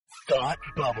Thought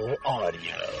Bubble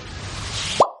Audio.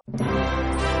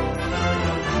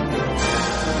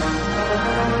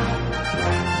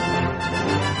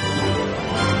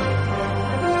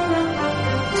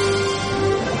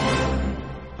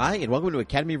 Hi, and welcome to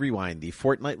Academy Rewind, the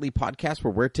fortnightly podcast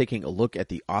where we're taking a look at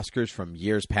the Oscars from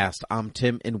years past. I'm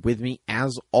Tim, and with me,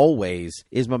 as always,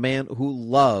 is my man who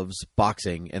loves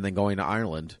boxing and then going to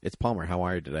Ireland. It's Palmer. How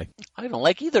are you today? I don't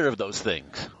like either of those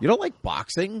things. You don't like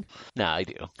boxing? No, I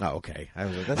do. Oh, okay. I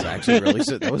was like, that's actually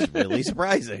that was really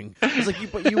surprising. It's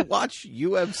like, but you watch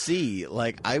UFC.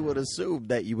 Like, I would assume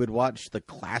that you would watch the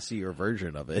classier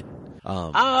version of it.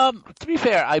 To be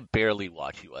fair, I barely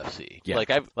watch UFC. Yeah.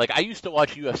 I used to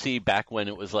watch UFC back when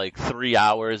it was like 3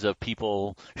 hours of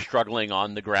people struggling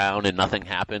on the ground and nothing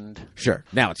happened. Sure.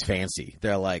 Now it's fancy.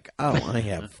 They're like, oh,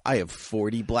 I have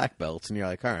 40 black belts, and you're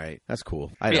like, all right, that's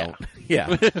cool. I don't.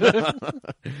 Yeah.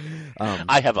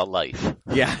 I have a life.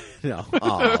 Yeah. No.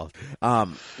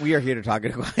 Oh. We are here to talk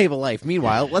about I Have a Life.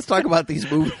 Meanwhile, let's talk about these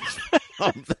movies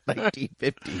from the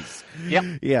 1950s.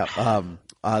 Yep. Yeah.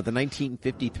 The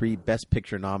 1953 Best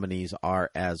Picture nominees are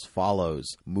as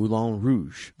follows: Moulin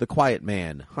Rouge, The Quiet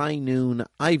Man, High Noon,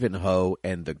 Ivanhoe,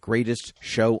 and The Greatest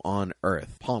Show on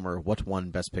Earth. Palmer, what won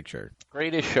Best Picture?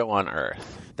 Greatest Show on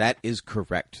Earth. That is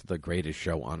correct. The Greatest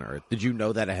Show on Earth. Did you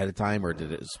know that ahead of time, or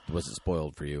was it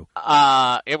spoiled for you?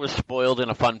 It was spoiled in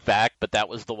a fun fact, but that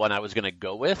was the one I was going to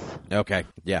go with. Okay.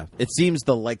 Yeah. It seems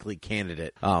the likely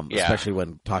candidate, especially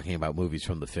when talking about movies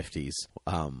from the 50s.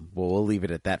 We'll leave it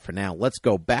at that for now. Let's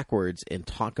go backwards and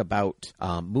talk about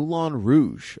Moulin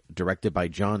Rouge, directed by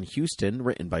John Huston,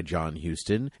 written by John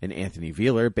Huston and Anthony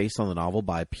Wheeler, based on the novel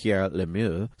by Pierre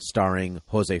Lemieux, starring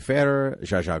José Ferrer,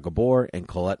 Zsa Zsa Gabor, and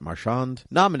Colette Marchand.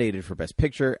 Nominated for Best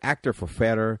Picture, actor for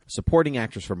Ferrer, supporting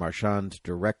actress for Marchand,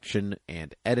 direction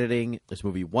and editing. This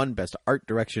movie won Best Art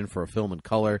Direction for a film in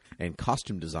color and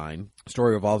costume design.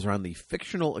 Story revolves around the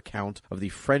fictional account of the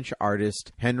French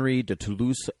artist Henri de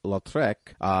Toulouse-Lautrec,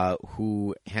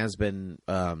 who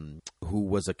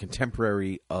was a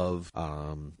contemporary of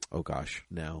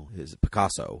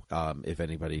Picasso.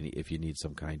 If you need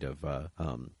some kind of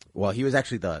he was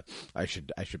actually I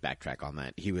should backtrack on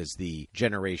that. He was the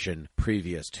generation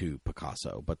previous to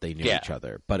Picasso, but they knew each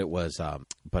other. But it was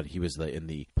he was in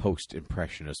the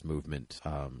post-impressionist movement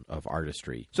of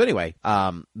artistry. So anyway,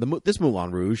 this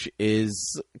Moulin Rouge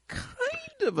is kind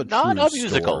of a not true a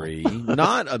musical story.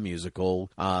 Not a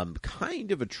musical.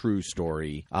 Kind of a true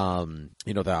story.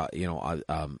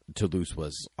 Toulouse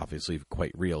was obviously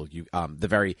quite real.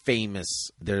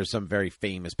 There's some very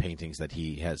famous paintings that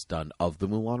he has done of the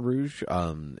Moulin Rouge,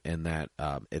 and that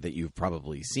you've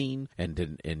probably seen,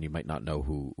 and you might not know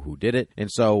who did it. And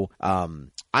so,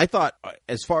 I thought,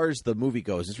 as far as the movie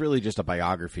goes, it's really just a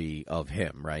biography of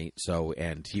him, right? So,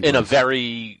 and he in a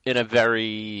very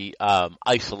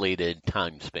isolated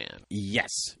time span. Yes,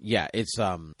 yeah. It's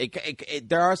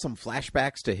there are some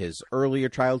flashbacks to his earlier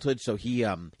childhood. So he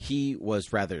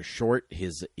was rather short.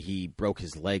 He broke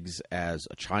his legs as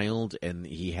a child, and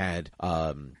he had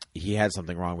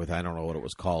something wrong with it. I don't know what it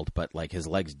was called, but like his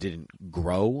legs didn't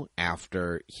grow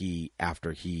after he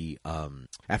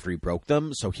broke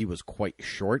them. So he was quite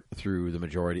short through the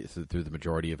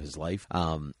majority of his life.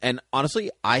 And honestly,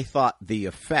 I thought the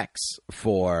effects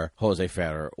for José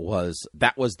Ferrer was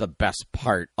the best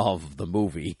part of the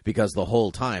movie, because the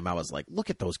whole time I was like, look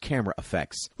at those camera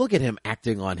effects. Look at him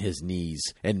acting on his knees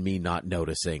and me not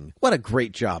noticing. What a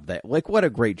great job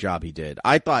he did.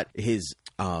 I thought his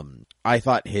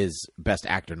Best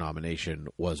Actor nomination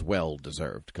was well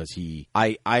deserved, because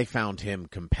I found him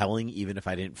compelling, even if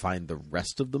I didn't find the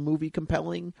rest of the movie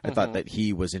compelling. I thought that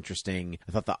he was interesting.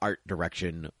 I thought the art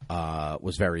direction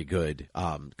was very good,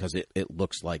 because it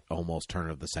looks like almost turn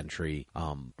of the century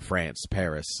France,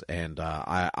 Paris, and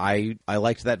I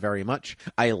liked that very much.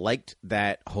 I liked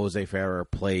that José Ferrer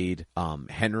played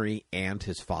Henry and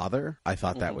his father. I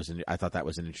thought that was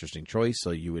an interesting choice.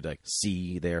 So you would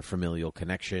see their familial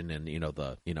connection, and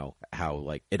how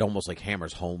like it almost like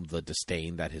hammers home the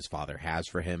disdain that his father has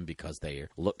for him, because they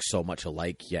look so much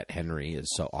alike, yet Henry is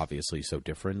so obviously so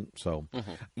different. So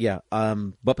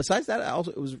but besides that,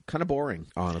 it was kind of boring,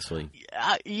 honestly.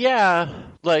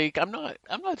 Like I'm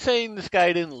not saying this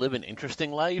guy didn't live an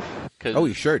interesting life.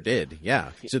 He sure did.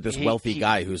 Yeah. So this wealthy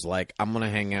guy who's like, I'm going to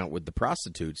hang out with the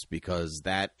prostitutes because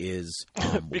that is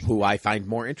who I find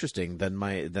more interesting than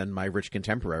my rich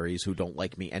contemporaries who don't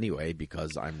like me anyway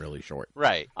because I'm really short.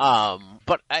 Right.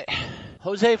 But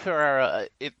Jose Ferreira,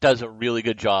 it does a really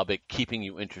good job at keeping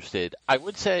you interested. I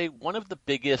would say one of the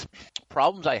biggest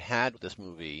problems I had with this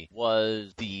movie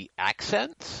was the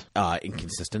accents.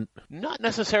 Inconsistent. Not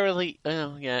necessarily,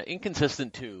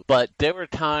 inconsistent too. But there were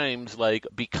times, like,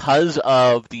 because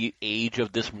of the age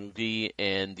of this movie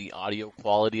and the audio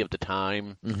quality of the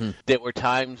time, there were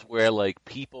times where, like,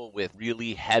 people with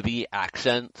really heavy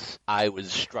accents, I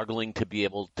was struggling to be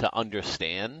able to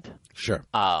understand. Sure.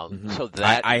 So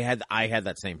that I had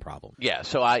that same problem. Yeah,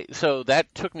 so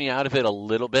that took me out of it a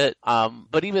little bit.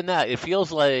 But even that, it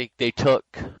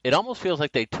almost feels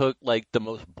like they took like the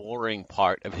most boring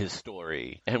part of his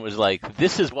story and was like,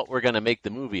 this is what we're going to make the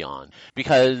movie on,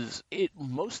 because it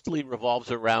mostly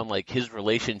revolves around like his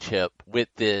relationship with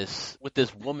this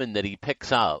woman that he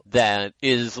picks up, that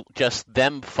is just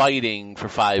them fighting for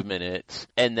 5 minutes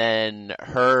and then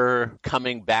her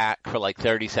coming back for like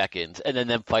 30 seconds and then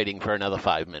them fighting for another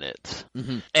 5 minutes.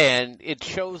 And it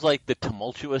shows like the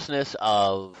tumultuousness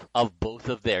of both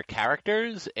of their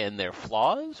characters and their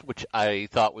flaws, which I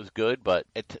thought was good, but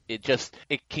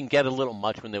it can get a little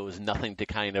much when there was nothing to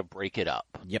kind of break it up.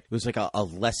 Yep. It was like a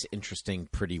less interesting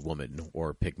Pretty Woman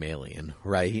or Pygmalion,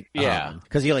 right? Yeah.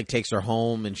 Because he like takes her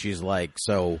home and she's like,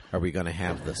 so are we going to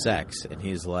have the sex? And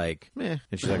he's like, meh.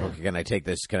 And she's like, okay, can I take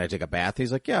this? Can I take a bath?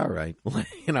 He's like, yeah, all right.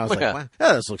 And I was like, wow,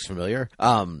 this looks familiar.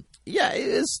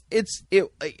 Yeah,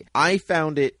 I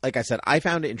found it, like I said, I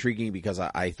found it intriguing because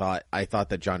I thought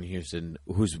that John Huston,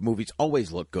 whose movies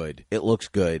always look good, it looks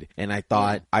good. And I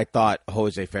thought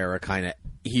Jose Ferreira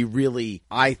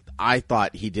I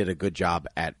thought he did a good job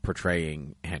at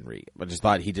portraying Henry. I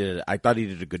thought he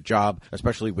did a good job,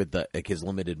 especially with his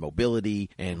limited mobility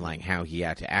and like how he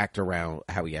had to act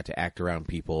around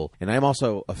people. And I'm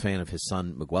also a fan of his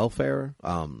son Miguel Ferrer,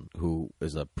 who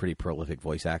is a pretty prolific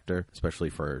voice actor,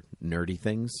 especially for nerdy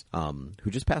things,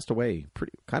 who just passed away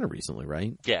kind of recently,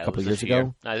 right? Yeah, a couple years year.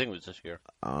 ago. I think it was this year.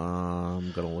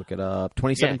 I'm gonna look it up.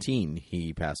 2017,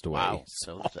 he passed away. Wow,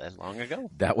 so that long ago.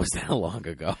 That was that long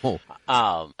ago.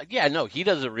 Yeah, no, he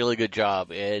does a really good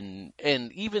job, and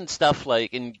even stuff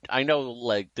like, and I know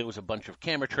like there was a bunch of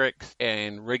camera tricks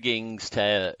and riggings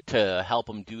to help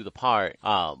him do the part.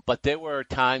 But there were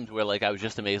times where like I was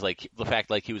just amazed, like the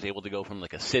fact like he was able to go from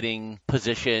like a sitting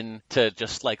position to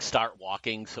just like start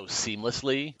walking so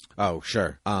seamlessly. Oh,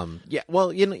 sure. Yeah.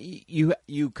 Well, you know,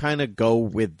 you kind of go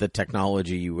with the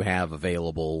technology you have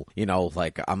available. You know,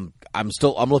 like I'm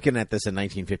looking at this in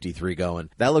 1953, going,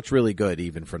 that looks really good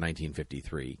even for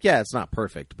 1953. Yeah, it's not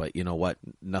perfect, but you know what?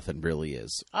 Nothing really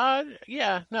is.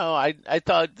 Yeah. No, I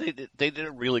thought they did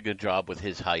a really good job with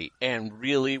his height and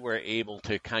really were able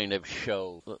to kind of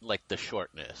show like the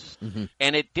shortness.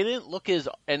 And it didn't look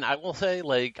and I will say,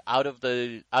 like out of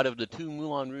the two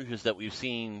Moulin Rouges that we've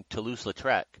seen,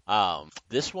 Toulouse-Lautrec,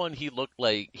 this one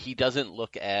he doesn't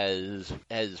look as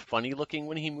funny looking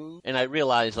when he moved, and I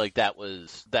realized like that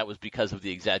was because of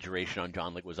the exaggeration on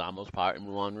John Leguizamo's part in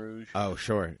Moulin Rouge. Oh,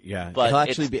 sure, yeah. But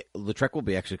Lautrec will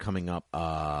be actually coming up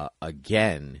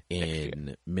again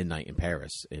in Midnight in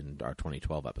Paris in our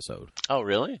 2012 episode. Oh,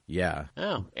 really? Yeah.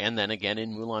 Oh, and then again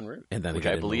in Moulin Rouge, which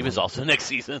I believe is also next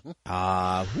season.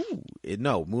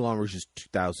 No, Moulin Rouge is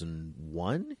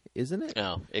 2001, isn't it?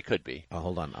 Oh, it could be.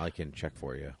 Hold on, I can check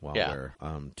for you while we're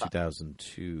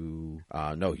 2002.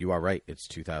 No, you are right. It's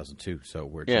 2002. So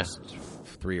we're just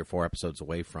 3 or 4 episodes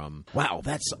away from. Wow,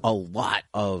 that's a lot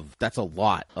of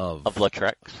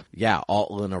Lautrecs. Yeah,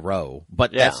 all in a row.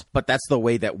 But that's the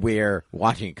way that we're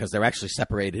watching it, because they're actually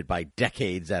separated by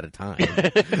decades at a time.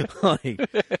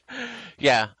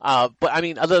 Yeah, but I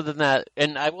mean, other than that,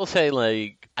 and I will say,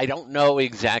 like, I don't know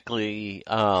exactly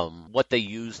what they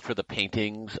used for the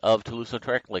paintings of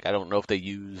Toulouse-Lautrec. Like, I don't know if they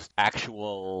used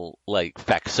actual, like,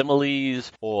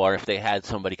 facsimiles or if they had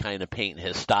somebody kind of paint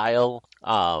his style.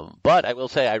 But I will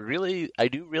say, I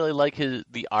do really like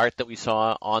the art that we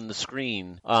saw on the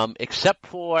screen, except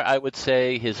for, I would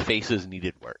say, his faces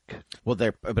needed work. Well,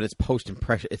 but it's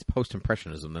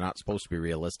post-impressionism. They're not supposed to be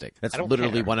realistic. That's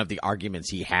literally one of the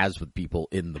arguments he has with people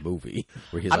in the movie,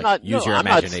 where he's use your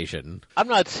imagination. I'm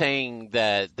not saying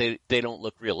that they don't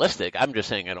look realistic. I'm just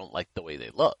saying I don't like the way they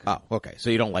look. Oh, okay. So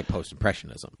you don't like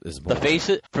post-impressionism.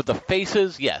 For the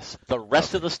faces, yes. The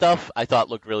rest of the stuff I thought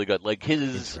looked really good. Like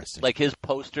his his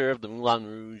poster of the Moulin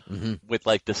Rouge with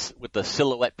like this with the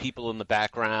silhouette people in the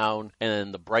background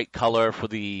and the bright color for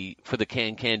the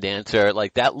Can Dancer,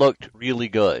 like that looked really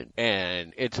good,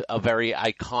 and it's a very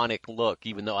iconic look.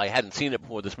 Even though I hadn't seen it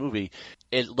before this movie,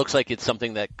 it looks like it's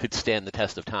something that could stand the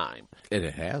test of time. And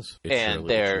it has. And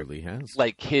it truly has.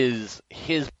 Like his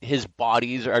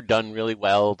bodies are done really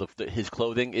well. His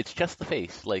clothing, it's just the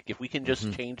face. Like if we can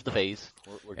just change the face,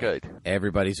 we're good.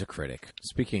 Everybody's a critic.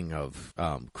 Speaking of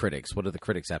critics, what do the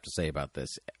critics have to say about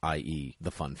this, i.e.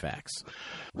 the fun facts?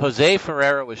 Jose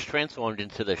Ferreira was transformed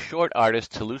into the short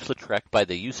artist Toulouse-Lautrec by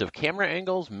the use of camera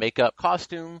angles, makeup,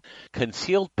 costume,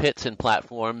 concealed pits and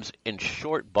platforms, and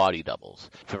short body doubles.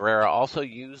 Ferreira also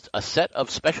used a set of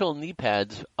special knee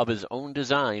pads of his own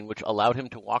design, which allowed him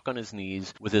to walk on his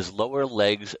knees with his lower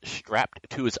legs strapped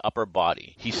to his upper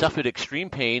body. He suffered extreme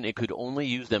pain and could only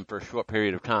use them for a short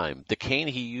period of time. The cane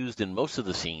he used in most of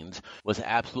the scenes was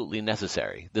absolutely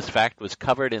necessary. This fact was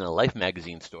covered in a Life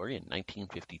magazine story in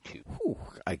 1952. Whew,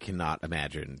 I cannot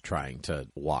imagine trying to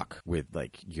walk with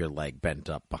like your leg bent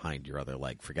up behind your other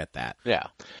leg. Forget that. Yeah.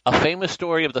 A famous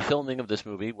story of the filming of this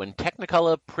movie, when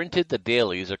Technicolor printed the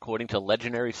dailies according to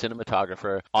legendary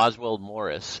cinematographer Oswald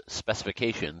Morris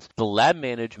specifications, the lab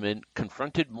management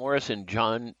confronted Morris and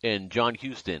John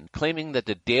Huston, claiming that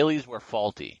the dailies were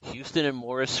faulty. Huston and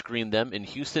Morris screened them, and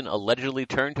Huston allegedly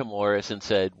turned to Morris and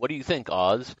said, "What do you think,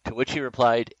 Oz?" To which he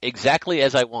replied, "Exactly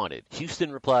as I wanted."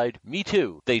 Huston replied, "Me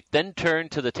too." They then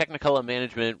turned to the Technicolor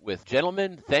management with,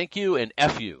 "Gentlemen, thank you and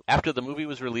F you." After the movie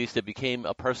was released, it became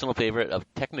a personal favorite of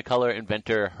Technicolor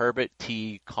inventor Herbert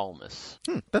T. Kalmus.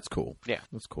 That's cool. Yeah.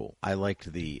 That's cool. I like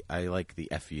the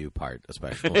FU part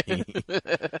especially.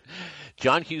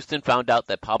 John Huston found out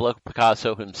that Pablo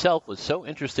Picasso himself was so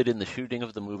interested in the shooting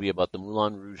of the movie about the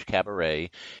Moulin Rouge Cabaret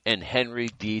and Henry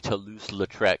de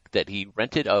Toulouse-Lautrec that he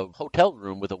rented a hotel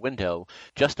room with a window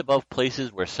just above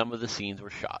places where some of the scenes were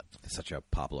shot. Such a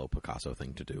Pablo Picasso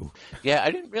thing to do. Yeah,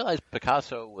 I didn't realize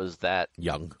Picasso was that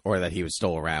young, or that he was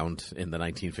still around in the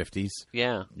 1950s.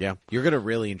 Yeah. Yeah. You're going to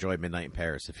really enjoy Midnight in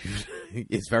Paris if you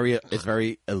it's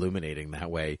very illuminating that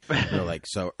way. You're like,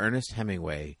 so Ernest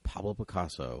Hemingway, Pablo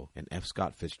Picasso, and F.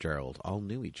 Scott Fitzgerald all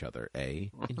knew each other, eh?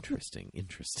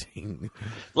 Interesting.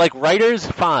 Like writers,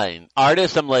 fine.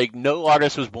 Artists, I'm like, no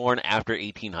artist was born after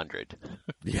 1800.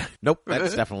 Yeah. Nope,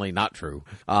 that's definitely not true.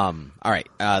 All right,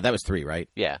 that was 3, right?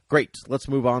 Yeah. Great. Let's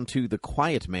move on to The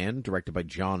Quiet Man, directed by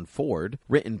John Ford,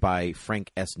 written by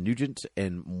Frank S. Nugent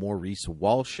and Maurice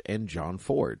Walsh and John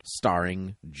Ford,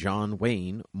 starring John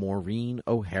Wayne, Maureen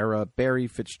O'Hara, Barry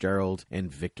Fitzgerald,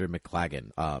 and Victor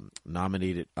McLagan.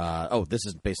 Nominated. This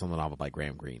is based on the novel by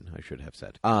Graham Greene, I should have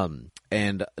said.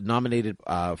 And nominated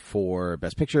for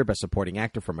Best Picture, Best Supporting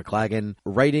Actor for McLagan,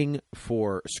 writing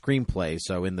for screenplay.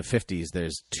 So in the 50s,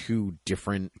 there's 2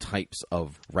 different types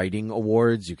of writing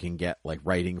awards. You can get like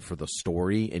writing for the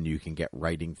story, and you can get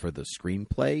writing for the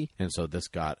screenplay. And so this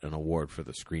got an award for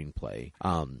the screenplay.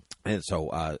 And so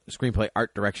screenplay,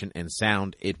 art direction, and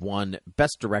sound. It won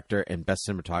Best Director and Best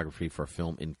Cinematography for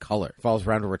film in color. Falls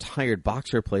around a retired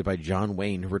boxer played by John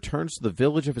Wayne, who returns to the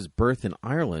village of his birth in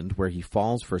Ireland, where he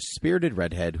falls for a spirited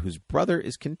redhead whose brother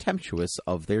is contemptuous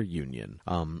of their union.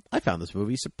 I found this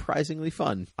movie surprisingly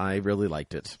fun. I really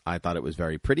liked it. I thought it was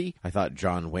very pretty. I thought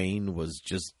John Wayne was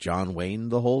just John Wayne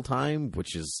the whole time,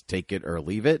 which is take it or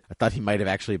leave it. I thought he might have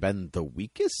actually been the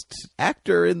weakest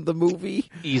actor in the movie.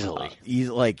 Easily.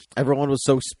 Like, everyone was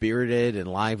so spirited and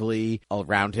lively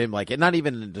around him, like, and not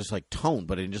even in just like tone,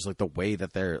 but in just like the way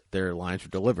that their lines were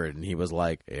delivered. And he was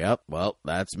like, "Yep, well,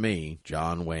 that's me,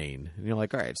 John Wayne." And you're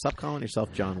like, all right, stop calling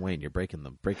yourself John Wayne. You're breaking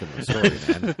the story,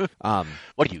 man.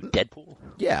 What are you, Deadpool?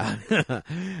 Yeah.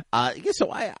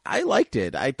 So I liked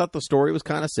it. I thought the story was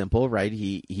kind of simple, right?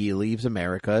 He leaves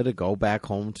America to go back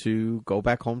home to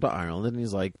Ireland, and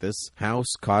he's like, this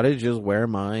house cottage is where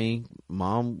my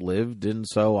mom lived, and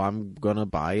so I'm gonna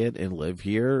buy it and live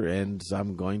here, and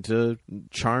I'm going to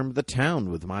charm the town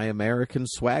with my American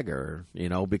swagger,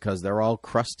 because they're all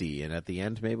crusty, and at the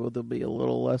end maybe they'll be a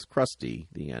little less crusty.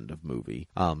 The end of movie.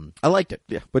 I liked it.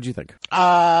 Yeah. What'd you think?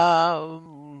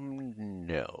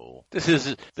 No. This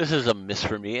is a miss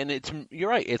for me, and you're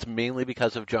right. It's mainly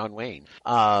because of John Wayne.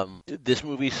 This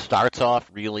movie starts off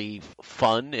really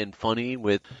fun and funny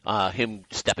with him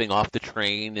stepping off the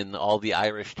train and all the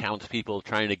Irish townspeople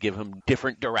trying to give him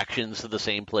different directions to the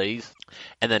same place,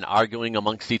 and then arguing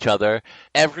amongst each other.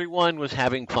 Everyone was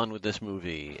having fun with this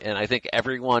movie, and I think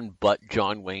everyone but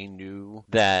John Wayne knew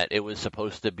that it was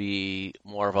supposed to be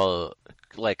more of a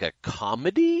like a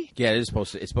comedy. Yeah, it's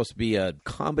supposed to be a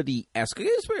comedy-esque.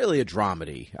 It's really a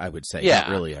dramedy, I would say. Yeah. Not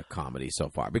really a comedy so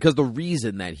far. Because the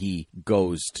reason that he's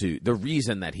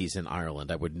in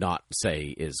Ireland, I would not say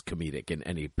is comedic in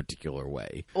any particular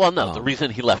way. Well, no, the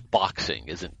reason he left boxing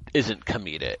isn't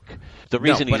comedic. The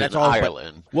reason he's in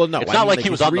Ireland. Well, no, it's not like he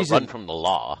was on the run from the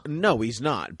law. No, he's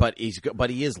not. But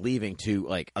he is leaving to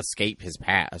like escape his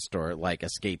past or like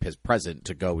escape his present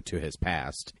to go to his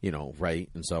past. Right?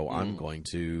 And so I'm going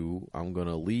to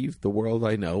leave the world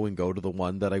I know and go to the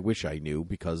one that I wish I knew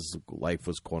because life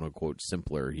was quote unquote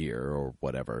simpler here or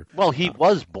whatever. Well, he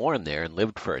was born there and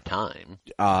lived for a time.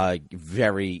 I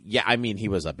mean, he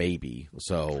was a baby,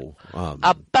 so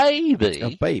a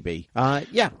baby.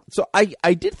 Yeah. So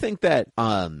I did think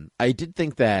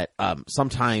that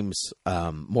sometimes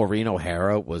Maureen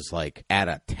O'Hara was like at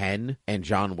a 10 and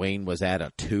John Wayne was at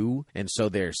a 2, and so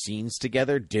their scenes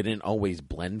together didn't always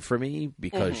blend for me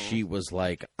because she was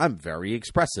like, I'm very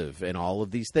expressive in all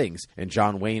of these things, and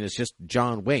John Wayne is just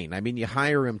John Wayne. I mean, you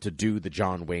hire him to do the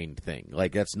John Wayne thing,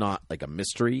 like that's not like a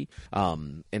mystery.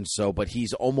 And so, but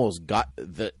he's almost got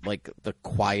the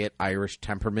quiet Irish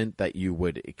temperament that you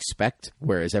would expect,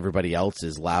 whereas everybody else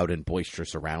is loud and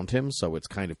boisterous around him. So it's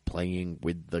kind of playing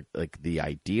with the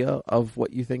idea of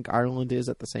what you think Ireland is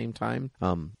at the same time.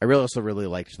 I also really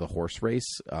liked the horse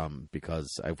race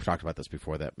because I've talked about this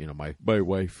before that my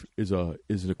wife is an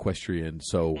equestrian,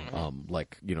 so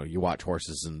you watch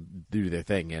horses and do their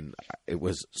thing, and it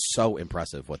was so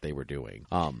impressive what they were doing.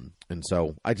 And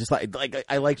so I just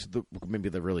I liked maybe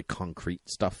the really concrete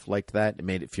stuff like that. It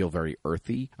made it feel very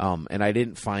earthy. And I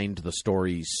didn't find the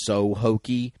story so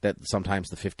hokey that sometimes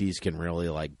the 50s can really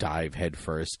like dive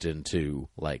headfirst into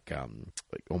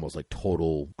almost like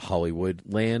total Hollywood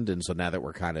land. And so now that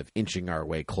we're kind of inching our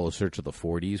way closer to the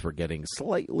 40s, we're getting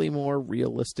slightly more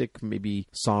realistic, maybe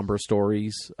somber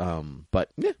stories. But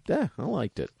yeah, I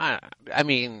liked it. I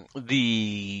mean,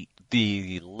 the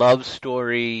love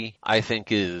story, I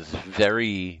think, is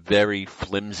very, very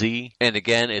flimsy. And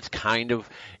again,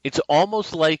 it's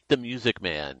almost like The Music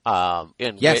Man.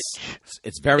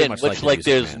 It's very much like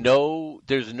The Music Man.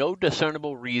 There's no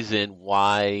discernible reason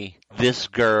why this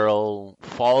girl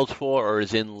falls for or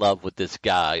is in love with this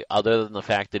guy other than the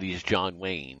fact that he's John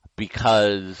Wayne,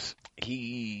 because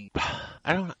I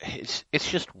don't know.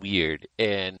 It's just weird,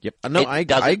 and I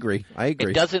agree.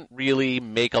 It doesn't really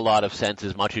make a lot of sense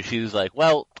as much as she was like,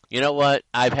 well, you know what?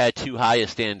 I've had too high a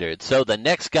standard, so the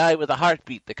next guy with a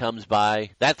heartbeat that comes by,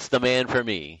 that's the man for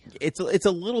me. It's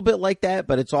a little bit like that,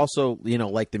 but it's also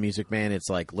like The Music Man. It's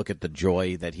like, look at the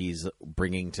joy that he's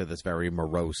bringing to this very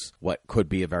morose, what could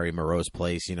be a very morose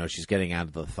place. She's getting out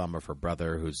of the thumb of her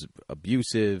brother who's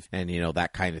abusive, and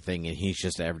that kind of thing, and he's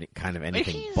just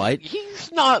anything but.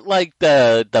 He's not like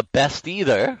the best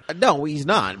either. No, he's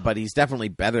not, but he's definitely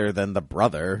better than the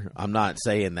brother. I'm not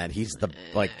saying that he's the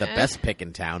best pick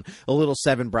in town. A little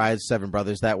 7 brides, 7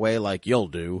 brothers that way, like you'll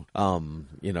do.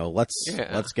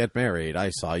 Let's get married. I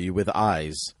saw you with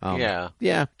eyes.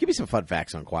 Yeah. Give me some fun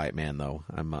facts on Quiet Man, though.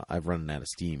 I've run out of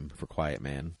steam for Quiet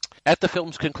Man. At the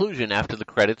film's conclusion, after the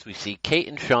credits, we see Kate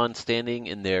and Sean standing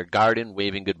in their garden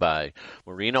waving goodbye.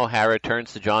 Maureen O'Hara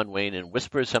turns to John Wayne and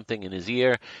whispers something in his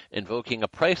ear, invoking a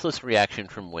priceless reaction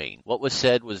from Wayne. What was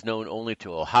said was known only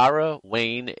to O'Hara,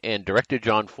 Wayne, and director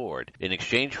John Ford. In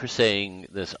exchange for saying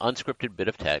this unscripted bit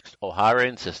of text, O'Hara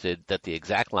insisted that the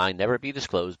exact line never be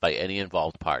disclosed by any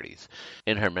involved parties.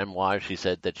 In her memoir, she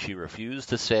said that she refused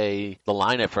to say the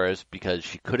line at first because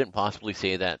she couldn't possibly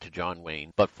say that to John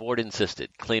Wayne, but Ford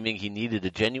insisted, claiming he needed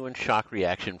a genuine shock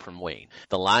reaction from Wayne.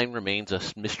 The line remains a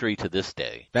mystery to this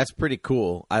day. That's pretty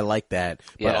cool. I like that.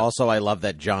 But also I love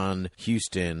that John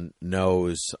Huston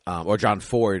knows, or John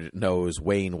Ford knows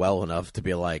Wayne well enough to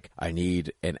be like, I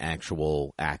need an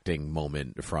actual acting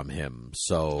moment from him.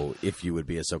 So if you would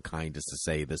be so kind as to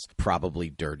say this probably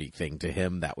dirty thing to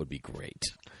him, that would be great.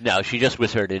 No, she just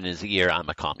whispered in his ear, I'm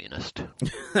a communist.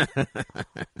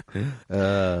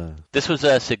 This was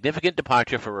a significant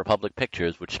departure for Republic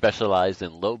Pictures, which specialized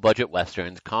in low-budget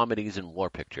westerns, comedies, and war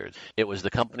pictures. It was the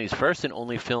company's first and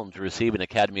only film to receive an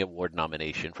Academy Award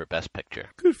nomination for Best Picture.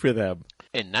 Good for them.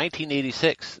 In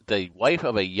 1986, the wife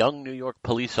of a young New York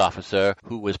police officer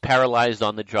who was paralyzed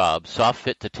on the job saw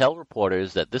fit to tell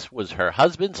reporters that this was her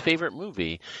husband's favorite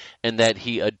movie and that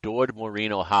he adored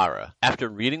Maureen O'Hara. After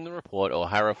reading the report,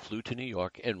 O'Hara flew to New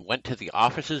York and went to the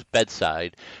officer's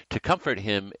bedside to comfort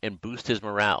him and boost his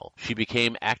morale. She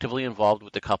became actively involved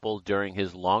with the couple during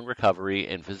his long recovery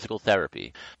and physical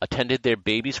therapy, attended their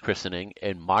baby's christening,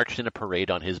 and marched in a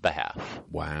parade on his behalf.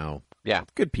 Wow. Yeah.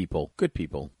 Good people. Good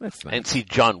people. That's nice. And see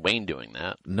John Wayne doing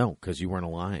that. No, because you weren't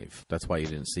alive. That's why you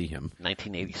didn't see him.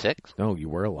 1986? No, you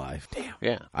were alive. Damn.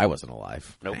 Yeah. I wasn't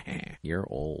alive. Nope. You're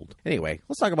old. Anyway,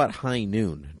 let's talk about High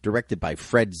Noon. Directed by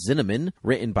Fred Zinnemann,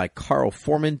 written by Carl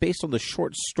Foreman, based on the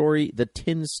short story The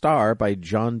Tin Star by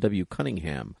John W.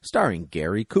 Cunningham, starring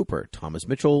Gary Cooper, Thomas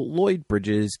Mitchell, Lloyd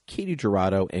Bridges, Katie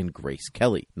Jurado, and Grace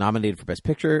Kelly. Nominated for Best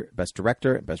Picture, Best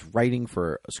Director, and Best Writing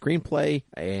for a Screenplay,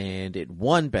 and it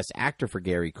won Best Actor for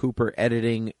Gary Cooper,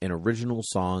 Editing, an Original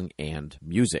Song, and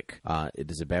Music.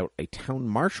 It is about a town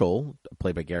marshal,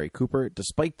 played by Gary Cooper.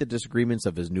 Despite the disagreements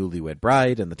of his newlywed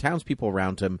bride and the townspeople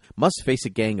around him, must face a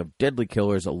gang of deadly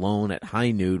killers alone at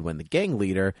high noon when the gang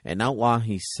leader, an outlaw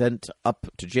he sent up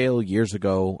to jail years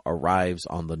ago, arrives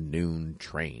on the noon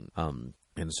train.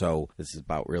 And so this is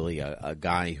about really a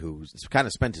guy who's kind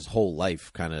of spent his whole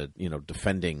life kind of,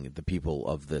 defending the people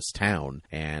of this town.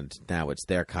 And now it's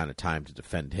their kind of time to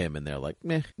defend him. And they're like,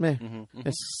 meh,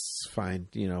 it's fine,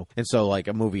 And so like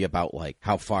a movie about like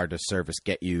how far does service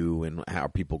get you and how are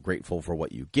people grateful for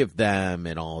what you give them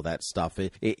and all that stuff.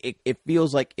 It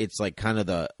feels like it's like kind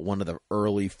of one of the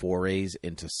early forays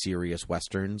into serious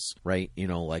Westerns, right?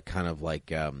 Like kind of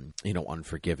like,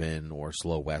 Unforgiven or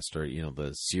Slow West or,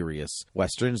 the serious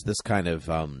Westerns. This kind of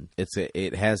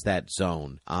it has that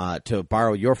zone. To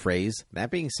borrow your phrase, that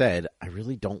being said, I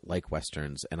really don't like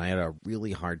Westerns, and I had a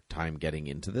really hard time getting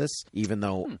into this, even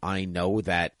though I know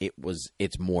that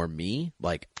it's more me.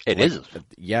 Like it is.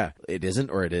 Yeah, it isn't,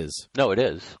 or it is. No, it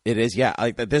is. It is. Yeah,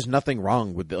 like there's nothing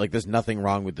wrong with there's nothing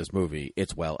wrong with this movie.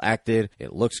 It's well acted.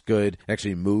 It looks good. It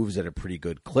actually moves at a pretty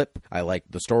good clip. I like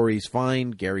the story's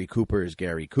fine. Gary Cooper is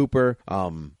Gary Cooper.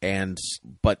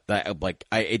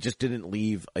 It just didn't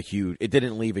leave a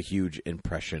huge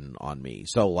impression on me.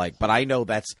 So like, but I know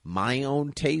that's my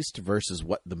own taste versus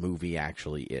what the movie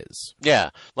actually is. Yeah,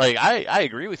 like I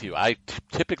agree with you. I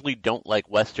typically don't like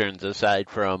Westerns aside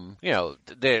from,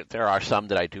 there are some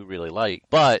that I do really like.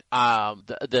 But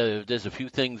there's a few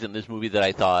things in this movie that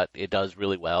I thought it does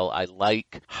really well. I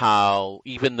like how,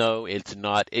 even though it's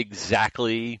not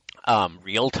exactly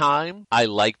real time, I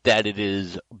like that it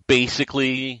is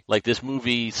basically like this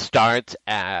movie starts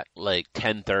at like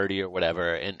 10:30 or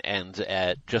whatever and ends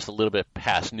at just a little bit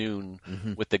past noon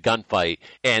with the gunfight,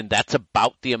 and that's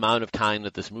about the amount of time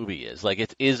that this movie is. Like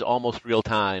it is almost real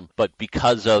time, but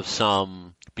because of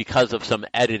some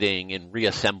editing and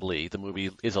reassembly, the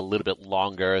movie is a little bit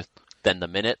longer than the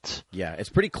minutes. Yeah, it's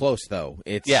pretty close though.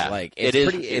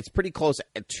 It's pretty close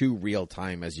to real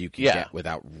time as you can get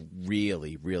without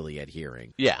really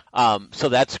adhering. Yeah. So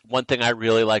that's one thing I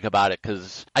really like about it,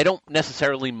 because I don't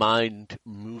necessarily mind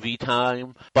movie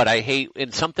time, but I hate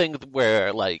in something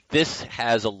where like this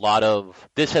has a lot of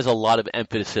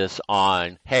emphasis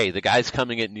on, hey, the guy's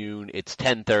coming at noon, it's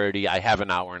 10:30, I have an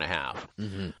hour and a half.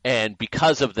 And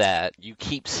because of that, you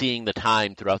keep seeing the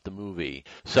time throughout the movie.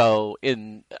 So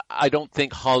I don't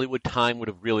think Hollywood time would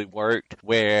have really worked,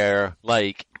 where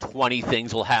like 20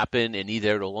 things will happen and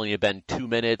either it'll only have been 2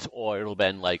 minutes or it'll have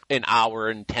been like an hour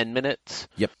and 10 minutes.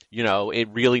 Yep. It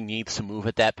really needs to move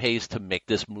at that pace to make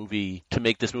this movie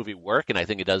work, and I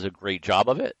think it does a great job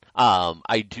of it.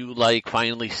 I do like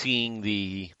finally seeing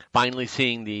the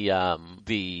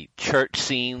church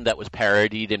scene that was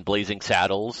parodied in Blazing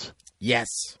Saddles. Yes.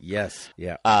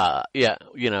 Yeah.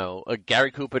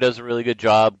 Gary Cooper does a really good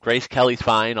job. Grace Kelly's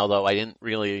fine, although I didn't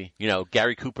really,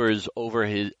 Gary Cooper's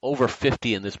over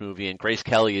 50 in this movie, and Grace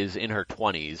Kelly is in her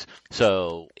 20s.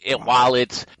 So while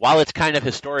it's kind of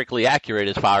historically accurate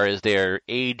as far as their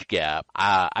age gap,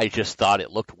 I just thought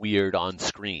it looked weird on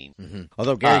screen.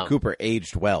 Although Gary Cooper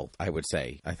aged well, I would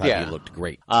say. I thought he looked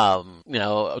great.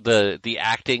 The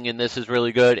acting in this is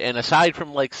really good, and aside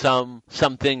from like some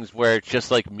things where it's just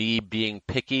like me being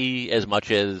picky as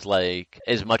much as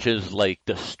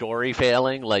the story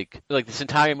failing, like this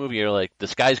entire movie, you're like,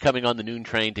 this guy's coming on the noon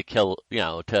train to kill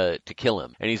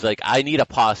him, and he's like, I need a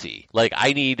posse, like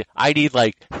I need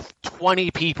like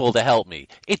 20 people to help me.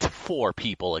 It's 4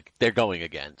 people they're going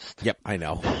against. Yep, I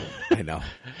know.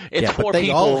 It's 4 but they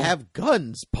people. all have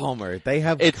guns, Palmer. They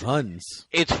have guns.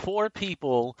 It's 4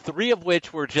 people, 3 of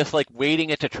which were just like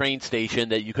waiting at the train station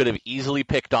that you could have easily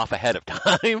picked off ahead of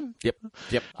time. Yep.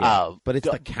 But it's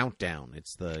the countdown.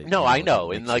 It's the I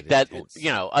know, and like that.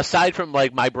 Aside from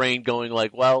like my brain going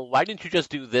like, well, why didn't you just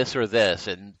do this or this,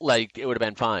 and like it would have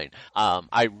been fine.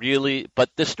 But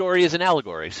the story is an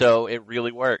allegory, so it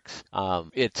really works.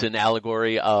 It's an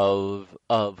allegory of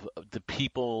the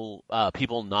people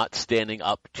not standing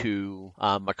up to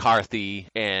McCarthy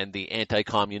and the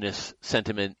anti-communist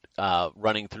sentiment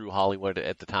running through Hollywood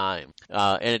at the time,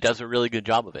 and it does a really good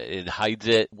job of it. It hides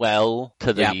it well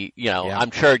to the,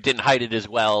 I'm sure it didn't hide it as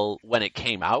well when it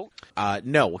came out.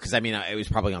 No, because I mean, it was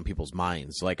probably on people's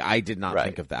minds. Like, I did not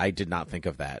think of that. I did not think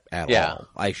of that at all.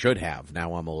 I should have.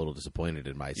 Now I'm a little disappointed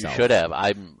in myself. You should have.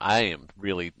 I am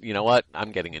really. You know what?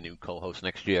 I'm getting a new co-host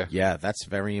next year. Yeah, that's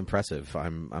very impressive.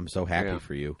 I'm so happy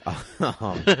for you.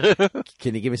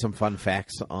 Can you give me some fun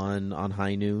facts on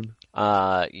High Noon?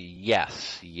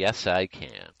 Yes, I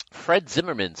can. Fred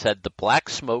Zimmerman said the black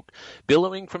smoke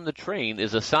billowing from the train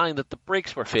is a sign that the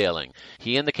brakes were failing.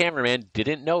 He and the cameraman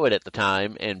didn't know it at the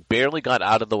time and barely got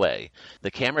out of the way.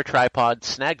 The camera tripod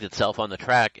snagged itself on the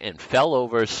track and fell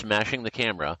over, smashing the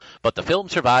camera, but the film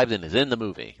survived and is in the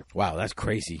movie. Wow, that's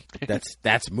crazy.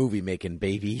 That's movie making,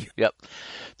 baby. Yep.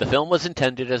 The film was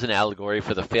intended as an allegory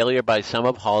for the failure by some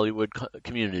of Hollywood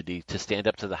community to stand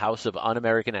up to the House of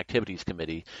Un-American Activities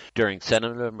Committee during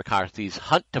Senator McCarthy's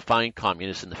hunt to find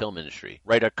communists in the film industry.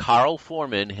 Writer Carl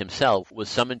Foreman himself was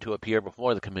summoned to appear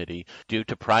before the committee due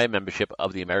to prior membership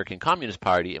of the American Communist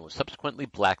Party and was subsequently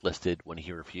blacklisted when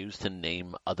he refused to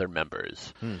name other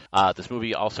members. This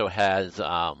movie also has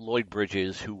Lloyd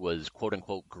Bridges, who was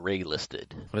quote-unquote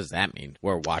gray-listed. What does that mean?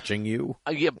 We're watching you?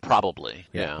 Yeah, probably.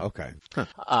 Yeah. Okay.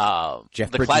 Huh.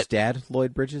 Jeff Bridges' dad,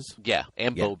 Lloyd Bridges? Yeah,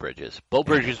 and Beau Bridges. Beau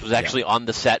Bridges was actually on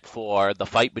the set for the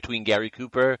fight between Gary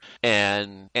Cooper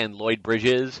and Lloyd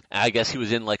Bridges. I guess he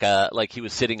was in he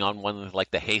was sitting on one of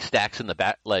the haystacks in the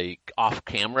back, off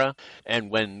camera. And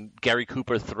when Gary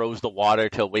Cooper throws the water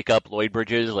to wake up Lloyd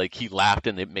Bridges, he laughed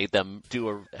and it made them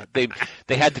do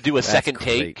they had to do a second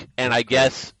take. And I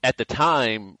guess at the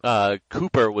time,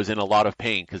 Cooper was in a lot of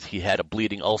pain because he had a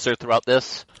bleeding ulcer throughout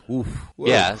this. Oof.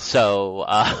 Yeah, so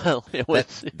it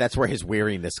was. That's where his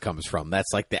weariness comes from. That's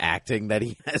the acting that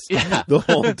he has the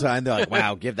whole time. They're like,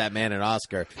 "Wow, give that man an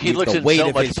Oscar." He looks the weight in so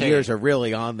of much his pain. years are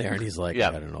really on there, and he's like,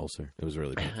 "I had an ulcer." It was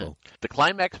really painful. The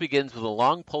climax begins with a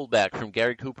long pullback from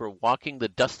Gary Cooper walking the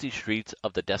dusty streets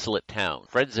of the desolate town.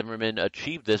 Fred Zimmerman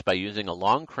achieved this by using a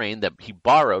long crane that he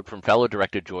borrowed from fellow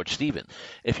director George Stevens.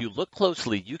 If you look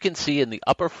closely, you can see in the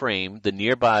upper frame the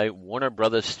nearby Warner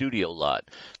Brothers studio lot.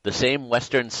 The same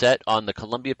Western set on the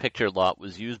Columbia Picture lot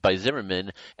was used by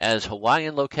Zimmerman as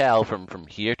Hawaiian locale from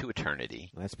here to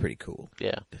eternity. That's pretty cool.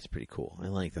 Yeah. That's pretty cool. I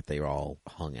like that they were all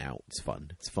hung out. It's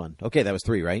fun. It's fun. Okay, that was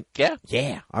 3, right? Yeah.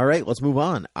 Yeah. All right, let's move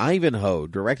on. Ivanhoe,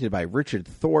 directed by Richard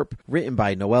Thorpe, written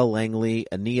by Noel Langley,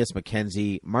 Aeneas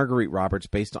Mackenzie, Marguerite Roberts,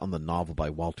 based on the novel by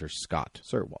Walter Scott.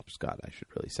 Sir Walter Scott, I should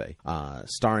really say.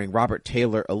 Starring Robert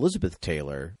Taylor, Elizabeth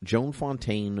Taylor, Joan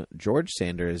Fontaine, George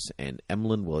Sanders, and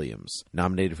Emlyn Williams.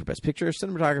 Nominated for Best Picture,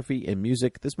 Cinematography, and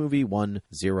Music, this movie won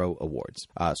 0 awards.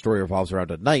 Story revolves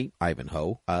around a knight,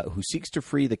 Ivanhoe, who seeks to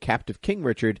free the captive King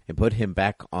Richard and put him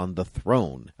back on the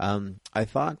throne. I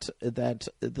thought that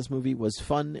this movie was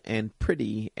fun and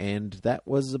pretty, and that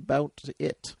was about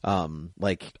it. I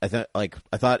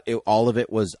thought all of it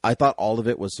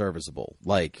was serviceable.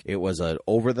 It was an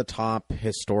over the top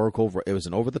historical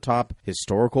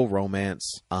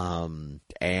romance.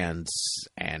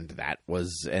 And that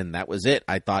was it.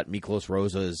 I thought Miklos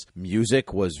Rosa's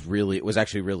music was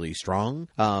actually really strong.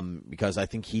 Because I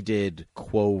think he did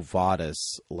Quo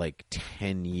Vadis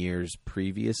 10 years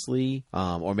previously,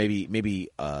 or maybe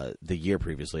the year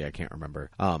previously. I can't remember.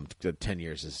 10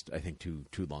 years is, I think, too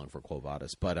long for Quo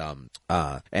Vadis. But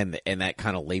and that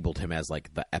kind of labeled him as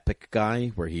the epic guy,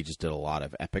 where he just did a lot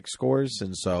of epic scores,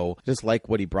 and so I just like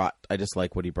what he brought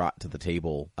to the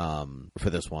table for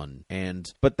this one.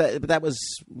 But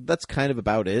that's kind of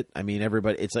about it. I mean,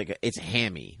 everybody, it's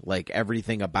hammy.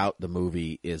 Everything about the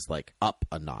movie is up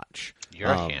a notch.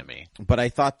 You're hammy. But I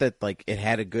thought that it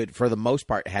had for the most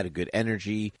part, it had a good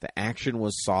energy. The action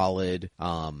was solid.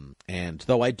 And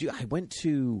though I went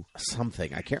to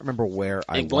something, I can't remember where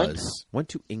England? I was. Went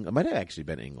to England. It might have actually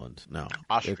been England. No,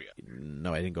 Austria.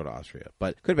 No, I didn't go to Austria,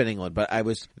 but could have been England. But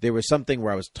there was something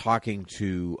where I was talking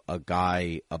to a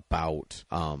guy about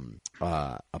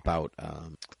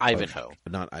Ivanhoe.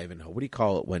 Not Ivanhoe. What do you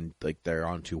call it when they're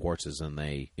on 2 horses and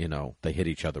they hit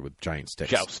each other with giant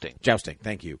sticks? Jousting.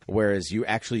 Thank you. Whereas you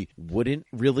actually wouldn't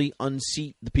really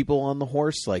unseat the people on the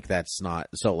horse. That's not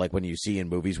so. When you see in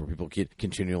movies where people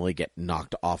continually get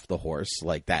knocked off the horse,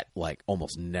 that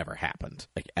almost never happened,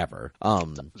 ever.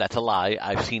 That's a lie.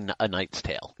 I've seen A Knight's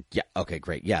Tale. Yeah. Okay.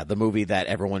 Great. Yeah. The movie that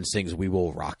everyone sings "We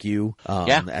Will Rock You"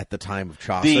 at the time of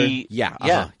Chaucer.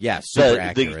 Super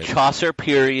accurate. The Chaucer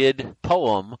period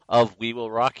poem of "We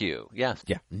Will Rock You." Yes.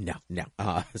 Yeah. No.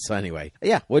 So anyway,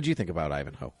 yeah. What did you think about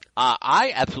Ivanhoe?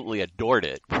 I absolutely adored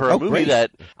it for a movie great.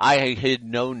 that I had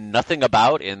known nothing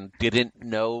about and didn't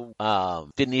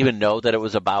even know that it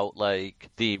was about like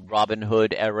the Robin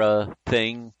Hood era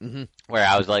thing. Mm-hmm. Where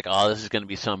I was like, oh, this is going to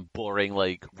be some boring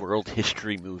like world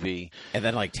history movie. And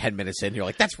then like 10 minutes in, you're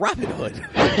like, that's Robin Hood.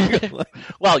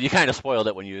 Well, you kind of spoiled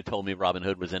it when you told me Robin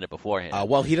Hood was in it beforehand.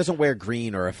 Well, he doesn't wear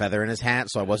green or a feather in his hat,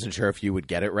 so I wasn't sure if you would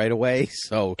get it right away.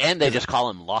 So, and they just call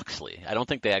him Locksley. I don't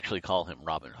think they actually call him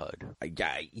Robin Hood.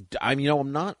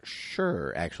 I'm not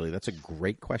sure, actually. That's a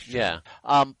great question. Yeah.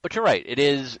 But you're right. It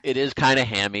is kind of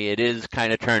hammy. It is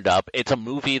kind of turned up. It's a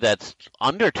movie that's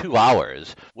under 2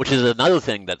 hours, which is another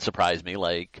thing that surprised me.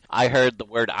 Like, I heard the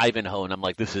word Ivanhoe, and I'm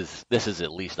like, this is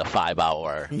at least a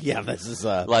 5-hour. Yeah, this is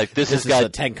a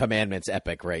Ten Commandments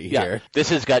epic right yeah, here. This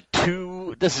has got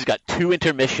two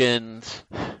intermissions,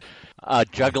 a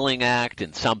juggling act,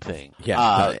 and something.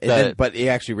 Yeah, but he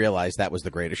actually realized that was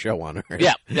the greatest show on earth.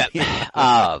 Yeah.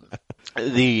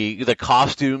 The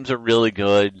costumes are really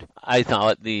good. I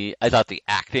thought the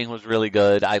acting was really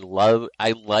good. I did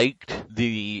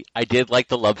like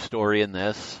the love story in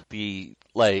this. The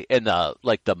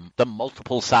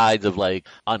multiple sides of like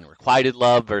unrequited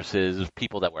love versus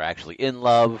people that were actually in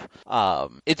love.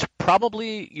 It's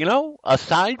probably,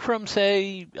 aside from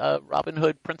say Robin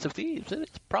Hood, Prince of Thieves,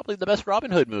 it's probably the best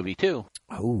Robin Hood movie too.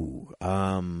 Oh,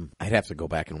 I'd have to go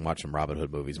back and watch some Robin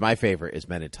Hood movies. My favorite is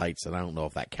Men in Tights, and I don't know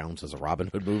if that counts as a Robin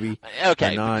Hood movie.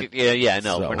 Okay, not. Yeah,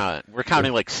 no, So- we're not. We're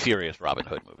counting like serious Robin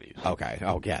Hood movies. Okay.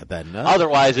 Oh, yeah. Then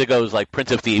Otherwise, it goes like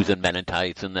Prince of Thieves and Men in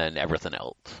Tights, and then everything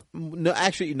else. no,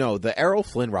 actually, no. The Errol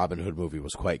Flynn Robin Hood movie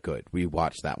was quite good. We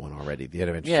watched that one already. The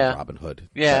Adventures Yeah. of Robin Hood.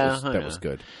 Yeah, that was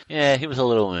good. Yeah, he was a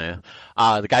little.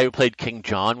 The guy who played King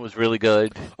John was really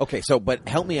good. Okay, but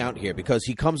help me out here because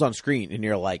he comes on screen and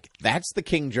you're like, that's the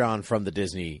King John from the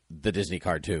Disney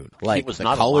cartoon. Like was the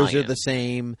not a colors are lion. the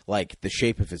same, like the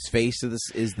shape of his face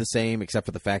is the same, except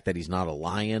for the fact that he's not a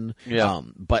lion. Yeah.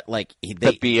 But like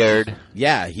The beard.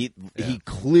 yeah, he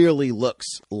clearly looks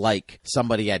like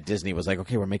somebody at Disney was like,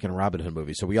 okay, we're making a Robin Hood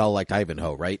movie, so we all liked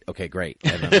Ivanhoe, right? Okay, great.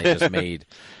 And then they just made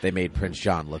Prince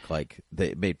John look like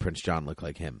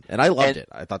him, and I loved it.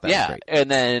 I thought that was great. And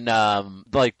then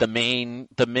like the main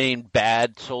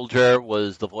bad soldier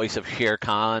was the voice of Shere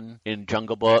Khan in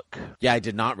Jungle Book. Yeah, I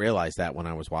did not realize that when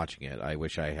I was watching it. I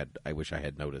wish I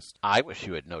had noticed. I wish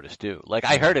you had noticed too. Like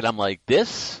I heard it, I'm like,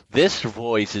 this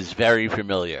voice is very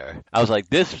familiar. I was like,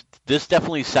 this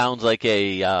definitely sounds like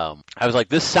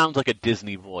this sounds like a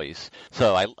Disney voice.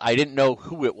 So I didn't know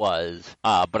who it was,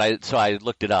 but I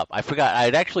looked it up. I forgot. I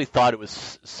had actually thought it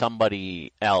was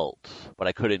somebody else, but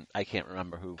I can't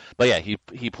remember who. But yeah,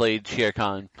 he played Shere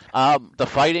Khan. The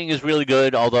fighting is really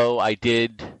good, although I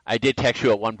did text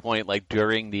you at one point, like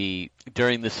during the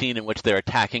scene in which they're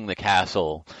attacking the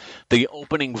castle, the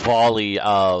opening volley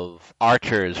of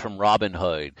archers from Robin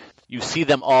Hood. You see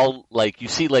them all, like, you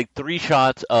see like 3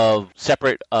 shots of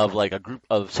separate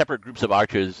groups of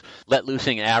archers let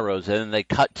loosing arrows, and then they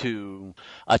cut to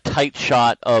a tight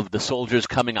shot of the soldiers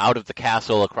coming out of the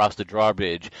castle across the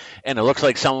drawbridge, and it looks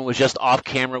like someone was just off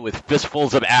camera with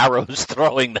fistfuls of arrows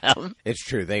throwing them. It's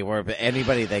true. They were, but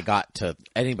anybody they got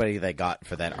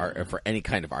for that art, for any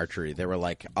kind of archery, they were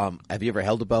like, have you ever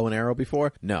held a bow and arrow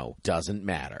before? No, doesn't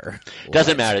matter.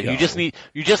 Doesn't matter. Let's go.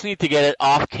 You just need to get it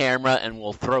off camera, and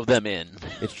we'll throw them in.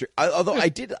 It's true. Although I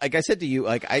did, like I said to you,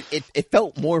 like it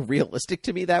felt more realistic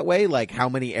to me that way. Like how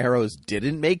many arrows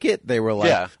didn't make it? They were like,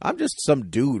 Yeah. I'm just some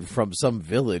dude from some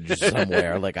village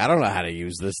somewhere. Like I don't know how to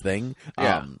use this thing.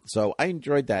 Yeah. So I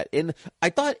enjoyed that, and I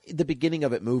thought the beginning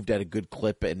of it moved at a good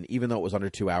clip. And even though it was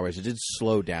under 2 hours, it did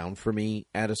slow down for me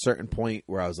at a certain point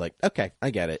where I was like, okay,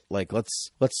 I get it. Like let's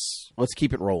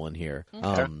keep it rolling here.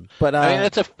 But I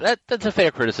mean, that's a fair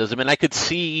criticism, and I could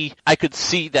see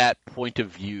that point of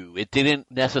view. It didn't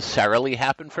necessarily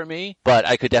happen for me, but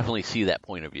I could definitely see that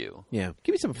point of view. yeah,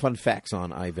 give me some fun facts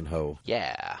on Ivanhoe.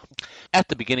 Yeah. At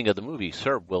the beginning of the movie,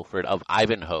 Sir Wilfrid of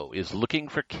Ivanhoe is looking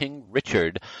for King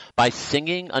Richard by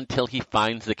singing until he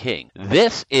finds the king.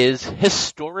 This is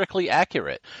historically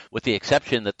accurate, with the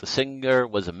exception that the singer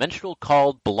was a minstrel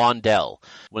called Blondel.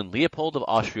 When Leopold of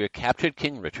Austria captured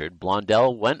King Richard,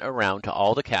 Blondel went around to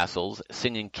all the castles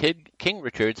singing King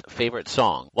Richard's favorite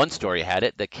song. One story had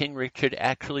it that King Richard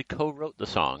actually actually co-wrote the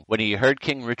song. When he heard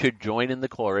King Richard join in the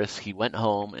chorus, he went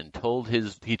home and told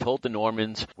the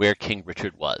Normans where King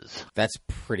Richard was. That's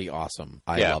pretty awesome.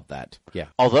 I love that. Yeah.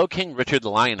 Although King Richard the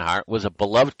Lionheart was a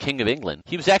beloved king of England,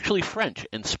 he was actually French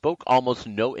and spoke almost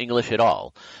no English at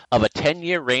all. Of a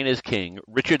 10-year reign as king,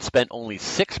 Richard spent only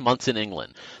 6 months in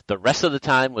England. The rest of the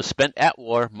time was spent at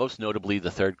war, most notably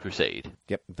the Third Crusade.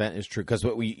 Yep, that is true. Because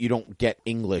you don't get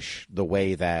English the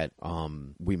way that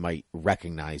we might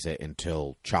recognize it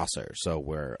until Chaucer. So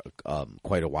we're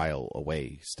quite a while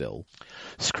away still.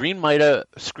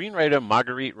 Screenwriter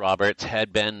Marguerite Roberts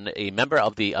had been a member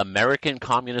of the American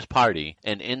Communist Party,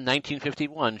 and in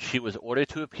 1951 she was ordered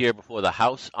to appear before the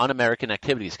House Un-American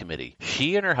Activities Committee.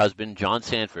 She and her husband, John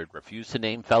Sanford, refused to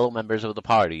name fellow members of the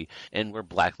party and were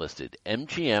blacklisted.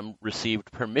 MGM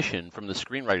received permission from the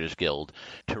Screenwriters Guild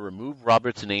to remove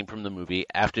Roberts' name from the movie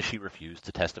after she refused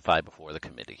to testify before the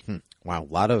committee. Wow,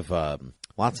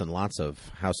 lots and lots of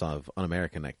House of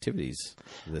Un-American Activities.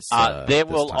 There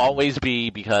will always be,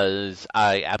 because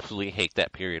I absolutely hate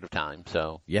that period of time.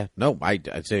 So yeah, no,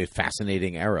 I'd say a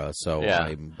fascinating era. So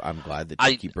yeah. I'm glad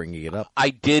that you keep bringing it up. I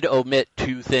did omit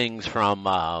two things from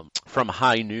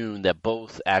High Noon that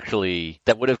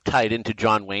would have tied into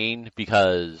John Wayne,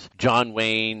 because John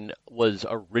Wayne was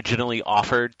originally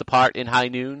offered the part in High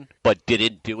Noon, but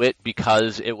didn't do it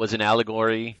because it was an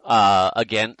allegory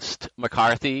against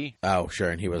McCarthy. Oh,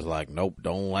 sure. And he was like, nope,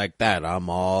 don't like that. I'm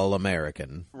all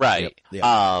American. Right. Yep.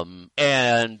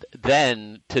 And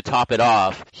then to top it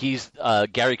off,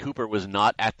 Gary Cooper was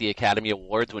not at the Academy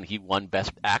Awards when he won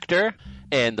Best Actor.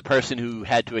 And the person who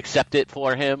had to accept it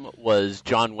for him was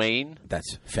John Wayne.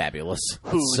 That's fabulous.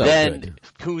 Who then,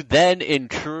 in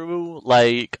true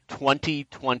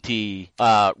 2020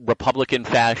 Republican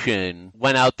fashion,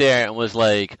 went out there and was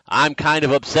like, "I'm kind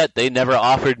of upset they never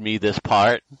offered me this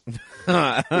part."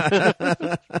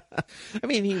 I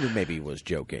mean, he maybe was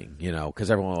joking, because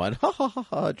everyone went, "Ha ha ha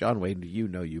ha, John Wayne, you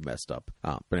messed up."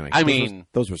 But anyway,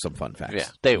 those were some fun facts. Yeah,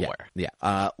 they were.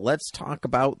 Yeah. Let's talk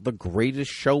about The Greatest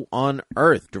Show on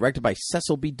Earth, directed by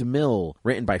Cecil B. DeMille,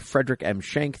 written by Frederick M.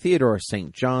 Schenck, Theodore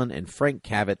St. John, and Frank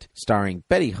Cavett, starring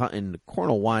Betty Hutton,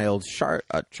 Cornel Wilde, Charlotte,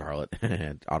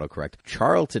 autocorrect,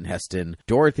 Charlton Heston,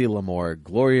 Dorothy Lamour,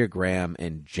 Gloria Graham,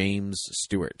 and James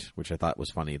Stewart, which I thought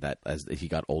was funny that as he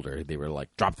got older, they were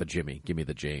like, drop the Jimmy, give me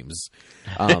the James.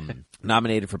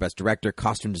 Nominated for Best Director,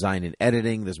 Costume Design, and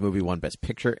Editing, this movie won Best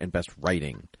Picture and Best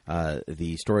Writing.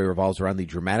 The story revolves around the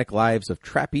dramatic lives of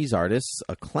trapeze artists,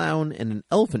 a clown, and an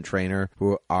elephant trainer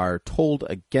who are told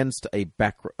against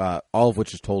all of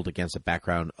which is told against a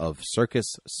background of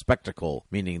circus spectacle,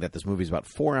 meaning that this movie is about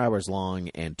 4 hours long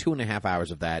and 2.5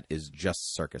 hours of that is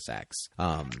just circus acts.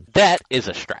 That is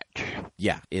a stretch.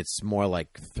 Yeah, it's more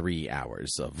like 3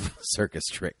 hours of circus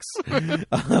tricks.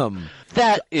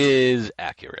 That is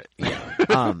accurate.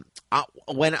 Yeah.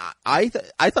 When I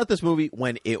thought this movie,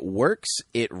 when it works,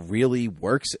 it really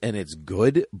works and it's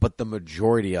good, but the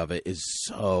majority of it is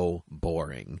so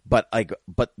boring. But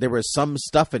there was some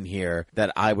stuff in here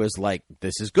that I was like,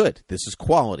 this is good. This is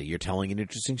quality. You're telling an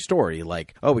interesting story.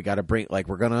 Like, oh, we got to bring, like,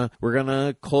 we're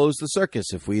gonna close the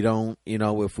circus if we don't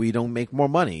make more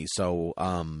money. So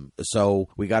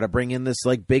we got to bring in this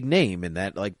like big name and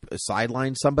that like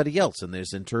sideline somebody else. And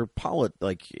there's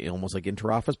almost like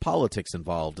inter-office politics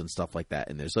involved and stuff like that.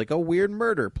 And there's like a weird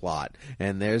murder plot,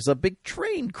 and there's a big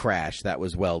train crash that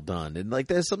was well done, and like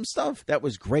there's some stuff that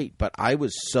was great. But I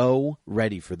was so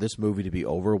ready for this movie to be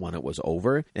over when it was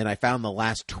over, and I found the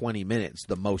last 20 minutes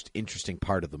the most interesting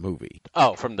part of the movie.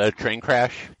 Oh, from the train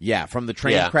crash? Yeah, from the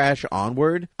train crash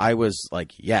onward, I was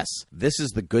like, yes, this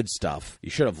is the good stuff. You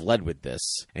should have led with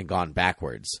this and gone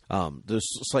backwards. There's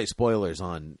slight spoilers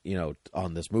on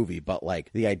this movie, but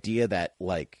like the idea that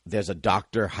like there's a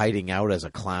doctor hiding out as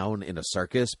a clown in a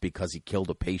circus because he killed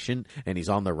a patient and he's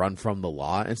on the run from the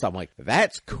law and stuff. I'm like,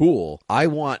 that's cool. I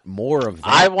want more of that.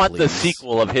 I want please. The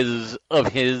sequel of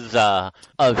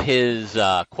his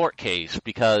court case,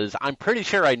 because I'm pretty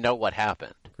sure I know what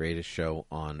happened. Greatest Show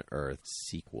on Earth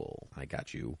sequel. I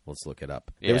got you. Let's look it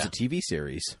up. Yeah. There was a TV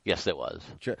series. Yes, there was.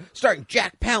 Starring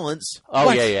Jack Palance. Oh,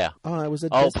 what? yeah. Oh, it was a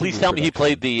please tell me he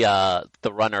played the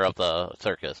runner of the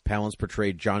circus. Palance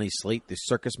portrayed Johnny Slate, the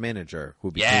circus manager,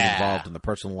 who became involved in the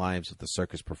personal lives of the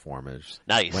circus performers.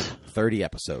 Nice. Went 30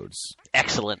 episodes.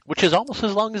 Excellent. Which is almost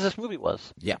as long as this movie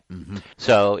was. Yeah. Mm-hmm.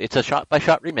 So it's a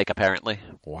shot-by-shot remake, apparently.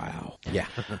 Wow. Yeah.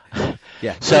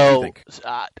 Yeah. So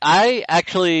I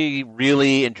actually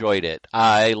really enjoyed it.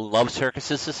 I love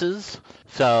circuses.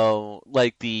 So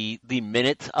like the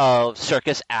minutes of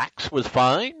circus acts was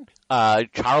fine.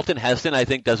 Charlton Heston, I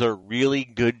think, does a really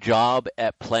good job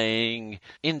at playing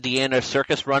Indiana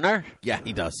circus runner. Yeah,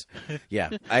 he does. Yeah.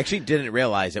 I actually didn't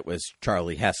realize it was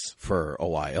Charlie Hess for a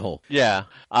while. Yeah.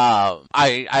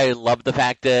 I love the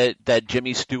fact that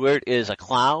Jimmy Stewart is a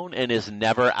clown and is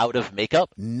never out of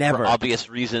makeup. Never. For obvious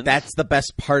reasons. That's the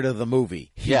best part of the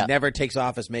movie. He Yeah. never takes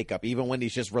off his makeup, even when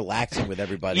he's just relaxing with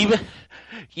everybody.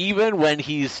 Even when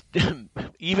he's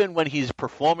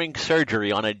performing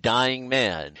surgery on a dying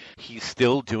man, he's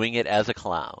still doing it as a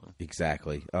clown.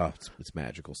 Exactly. Oh, it's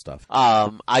magical stuff.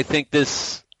 I think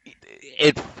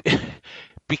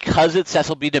because it's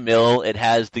Cecil B. DeMille, it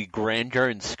has the grandeur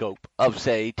and scope of,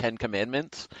 say, 10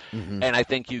 Commandments, and I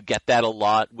think you get that a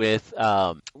lot with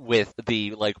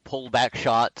the like pullback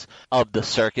shots of the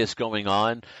circus going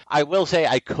on. I will say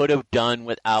I could have done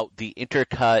without the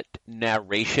intercut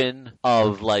narration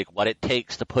of like what it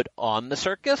takes to put on the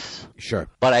circus. Sure.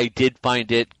 But I did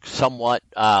find it somewhat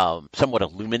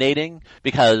illuminating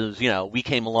because, we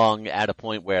came along at a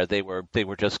point where they were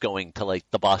just going to like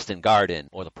the Boston Garden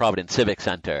or the Providence Civic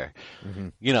Center,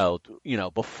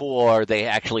 before they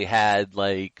actually had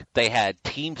they had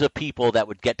teams of people that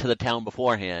would get to the town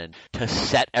beforehand to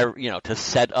set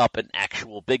up an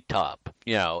actual big top.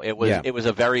 It was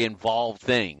a very involved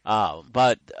thing.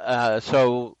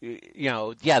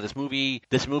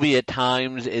 This movie at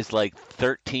times is like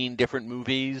 13 different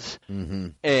movies,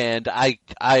 and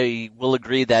I will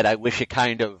agree that I wish it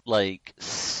kind of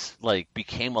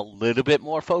became a little bit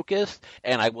more focused,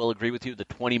 and I will agree with you.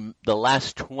 The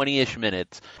last 20-ish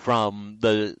minutes from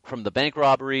the bank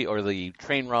robbery or the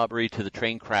train robbery to the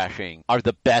train crashing are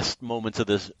the best moments of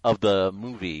the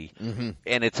movie,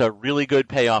 and it's a really good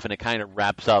payoff, and it kind of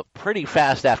wraps up pretty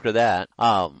fast after that.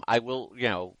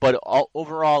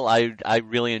 Overall, I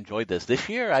really enjoyed this. This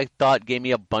year, I thought gave me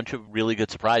a bunch of really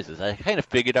good surprises. I kind of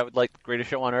figured I would like The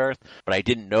Greatest Show on Earth, but I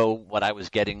didn't know what I was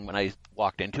getting when I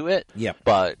walked into it. Yeah.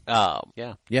 But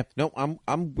Yeah. No,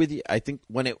 I'm with you. I think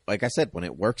when it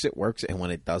works, it works, and when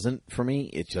it doesn't, for me,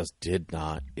 it just did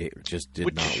not. It just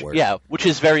did not work. Yeah, which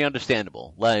is very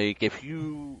understandable. Like if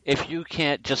you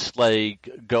can't just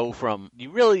go from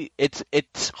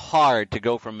it's hard to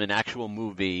go from an actual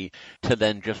movie to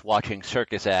then just watching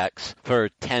circus acts for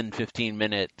 10-15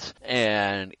 minutes,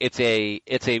 and it's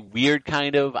a weird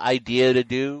kind of idea to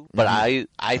do, but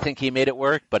I think he made it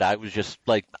work. But I was just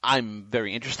I'm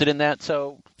very interested in that,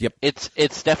 so yep.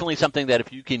 It's definitely something that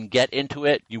if you can get into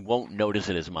it, you won't notice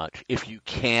it as much. If you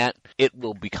can't, it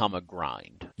will become a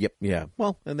grind. Yep. Yeah.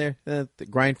 Well, and the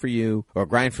grind for you or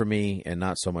grind for me, and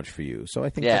not so much for you. So I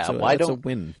think that's a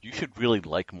win. You should really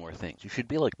like more things. You should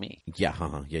be like me. Yeah.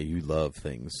 Yeah. You love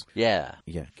things. Yeah.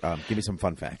 Yeah. Give me some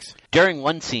fun facts. During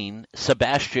one scene,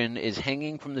 Sebastian is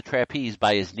hanging from the trapeze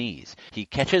by his knees. He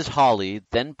catches Holly,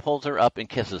 then pulls her up and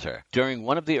kisses her. During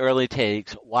one of the early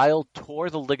takes, Wilde tore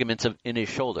the ligaments in his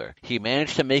shoulder. He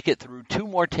managed to make it through 2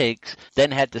 more takes,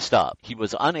 then had to stop. He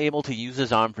was unable to use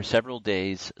his arm for several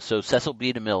days, so Cecil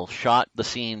B. DeMille shot the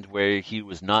scenes where he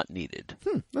was not needed.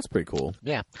 That's pretty cool.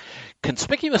 Yeah.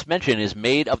 Conspicuous mention is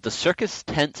made of the circus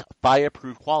tent's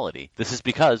fireproof quality. This is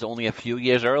because only a few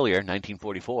years earlier,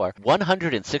 1944,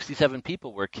 167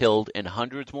 people were killed and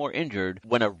hundreds more injured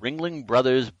when a Ringling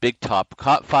Brothers big top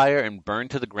caught fire and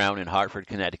burned to the ground in Hartford,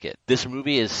 Connecticut. This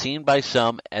movie is seen by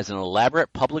some as an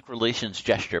elaborate public relations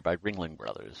gesture by Ringling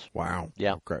Brothers. Wow.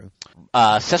 Yeah. Okay.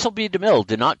 Cecil B. DeMille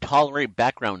did not tolerate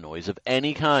background noise of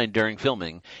any kind during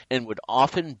filming and would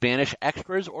often banish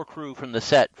extras or crew from the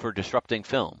set for disrupting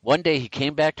film. One day he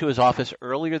came back to his office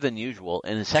earlier than usual,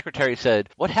 and his secretary said,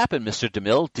 "What happened, Mr.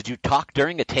 DeMille? Did you talk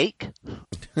during a take?"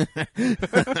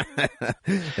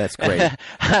 That's great.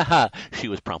 She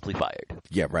was promptly fired.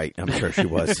 Yeah, right. I'm sure she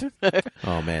was.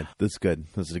 Oh, man. That's good.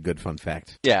 This is a good fun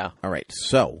fact. Yeah. All right.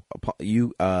 So,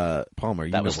 Palmer,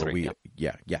 you know where we are.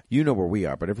 Yeah. You know where we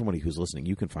are, but everybody who's listening,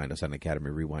 you can find us on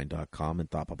academyrewind.com and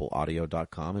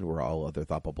thoughtbubbleaudio.com, and where all other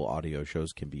Thought Bubble audio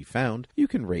shows can be found. You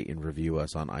can rate and review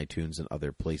us on iTunes and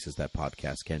other places that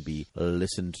podcasts can be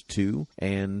listened to,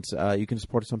 and you can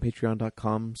support us on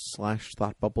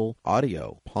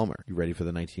patreon.com/thoughtbubbleaudio. Palmer, you ready for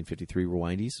the 1953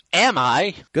 Rewindies? Am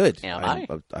I? Good. Am I?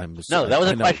 No, that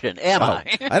was a question. Am I?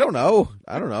 I don't know.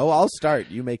 I'll start.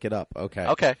 You make it up. Okay.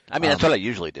 Okay. I mean, that's what I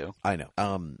usually do. I know.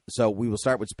 So we will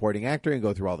start with supporting actor and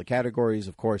go through all the categories.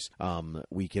 Of course,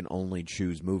 we can only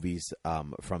choose movies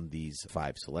from these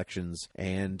 5 selections.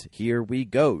 And here we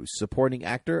go. Supporting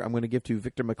actor, I'm going to give to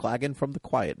Victor McLagan from The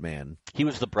Quiet Man. He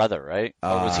was the brother, right?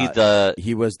 Or was he the...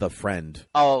 He was the friend.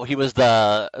 Oh, he was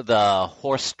the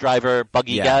horse driver, buggy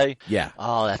stringy Yeah. guy. Yeah.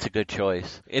 Oh, that's a good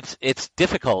choice. It's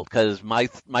difficult because my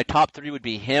top three would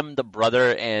be him, the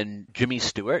brother, and Jimmy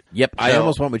Stewart. Yep, I So-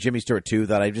 almost went with Jimmy Stewart too.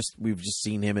 That we've just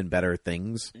seen him in better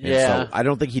things. And Yeah. so I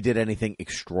don't think he did anything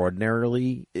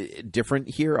extraordinarily different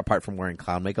here, apart from wearing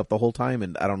clown makeup the whole time.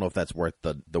 And I don't know if that's worth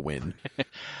the win.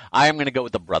 I am going to go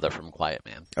with the brother from Quiet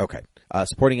Man. Okay,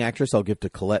 supporting actress I'll give to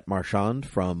Colette Marchand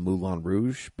from Moulin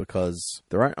Rouge because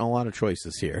there aren't a lot of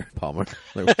choices here, Palmer.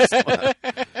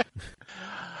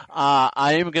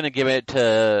 I am going to give it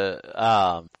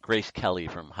to Grace Kelly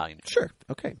from High Noon. Sure.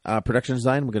 Okay. Production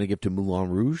design I'm going to give to Moulin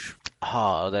Rouge.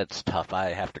 Oh, that's tough.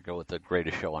 I have to go with The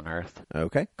Greatest Show on Earth.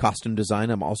 Okay. Costume design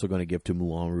I'm also going to give to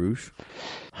Moulin Rouge.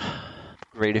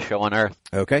 Greatest Show on Earth.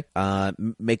 Okay.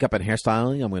 Makeup and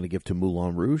hairstyling I'm going to give to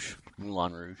Moulin Rouge.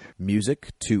 Moulin Rouge.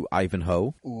 Music to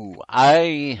Ivanhoe. Ooh,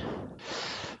 I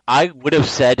would have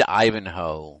said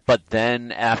Ivanhoe, but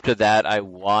then after that I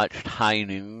watched High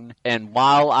Noon, and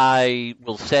while I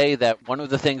will say that one of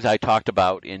the things I talked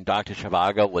about in Dr.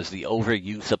 Zhivago was the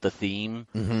overuse of the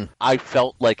theme, I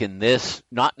felt like in this,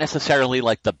 not necessarily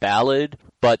like the ballad,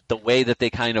 but the way that they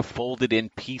kind of folded in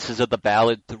pieces of the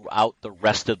ballad throughout the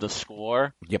rest of the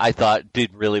score, Yep. I thought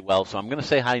did really well. So I'm going to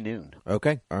say High Noon.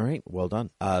 Okay. All right. Well done.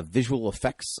 Visual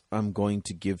effects I'm going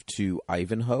to give to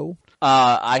Ivanhoe.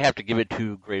 I have to give it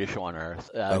to Greatest Show on Earth,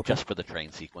 Okay. just for the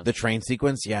train sequence. The train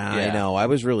sequence? Yeah, I Yeah. know. I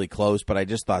was really close, but I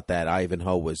just thought that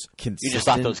Ivanhoe was consistent. You just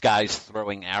thought those guys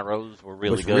throwing arrows were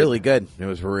really was good. really good. It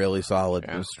was really solid.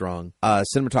 Yeah. It was strong.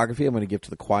 Cinematography I'm going to give to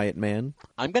The Quiet Man.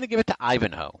 I'm going to give it to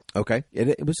Ivanhoe. Okay.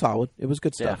 It was solid. It was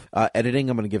good stuff. Editing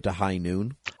I'm going to give to High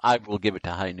Noon. I will give it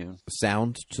to High Noon.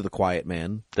 Sound to The Quiet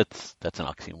Man. That's an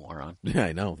oxymoron. Yeah,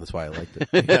 I know. That's why I liked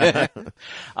it.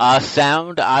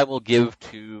 Sound I will give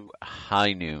to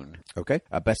High Noon. Okay.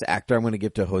 Best actor I'm going to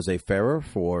give to Jose Ferrer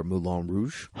for Moulin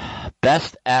Rouge.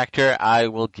 Best actor I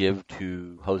will give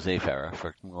to Jose Ferrer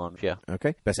for Moulin Rouge. Yeah.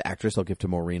 Okay. Best actress I'll give to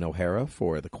Maureen O'Hara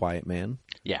for The Quiet Man.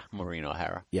 Yeah, Maureen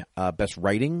O'Hara. Yeah. Best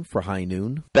writing for High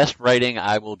Noon. Best writing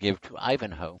I will give to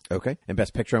Ivanhoe. Okay. And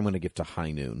best picture I'm going to give to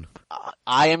High Noon.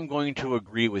 I am going to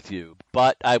agree with you,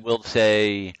 but I will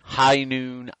say High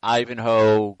Noon,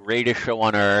 Ivanhoe, Greatest Show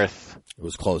on Earth. It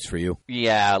was close for you.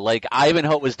 Yeah, like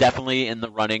Ivanhoe was definitely in the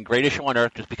running. Greatest Show on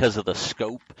Earth just because of the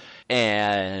scope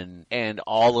and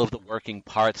all of the working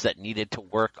parts that needed to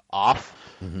work off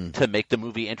to make the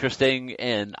movie interesting.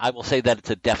 And I will say that it's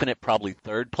a definite probably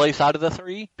third place out of the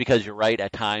three because you're right.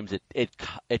 At times it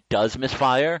does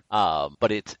misfire,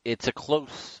 but it's a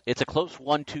close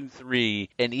 1, 2, 3.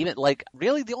 And even like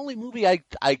really the only movie I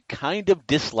kind of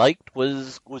disliked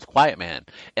was Quiet Man,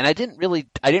 and I didn't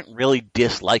really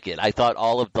dislike it. I thought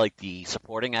all of like the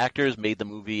supporting actors made the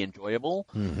movie enjoyable,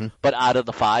 but out of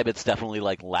the 5, it's definitely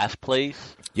like last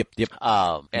place. Yep.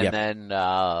 And Yep. then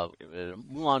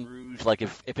Moulin Rouge, like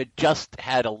if it just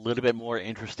had a little bit more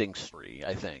interesting story,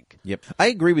 I think. Yep. I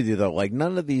agree with you though. Like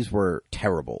none of these were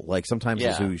terrible. Like sometimes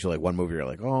there's Yeah. usually like one movie you're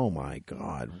like, oh my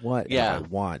god, what Yeah. have I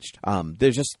watched?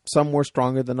 There's just some more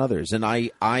stronger than others, and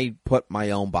I put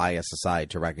my own bias aside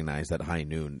to recognize that High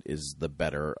Noon is the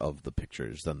better of the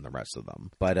pictures than the rest of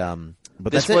them. But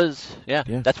This that's it. was Yeah.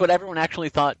 that's what everyone actually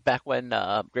thought back when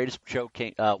Greatest Show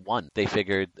won. They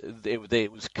figured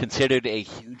it was considered a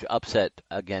huge upset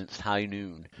against High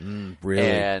Noon. Really?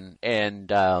 And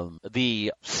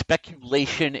the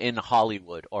speculation in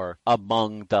Hollywood or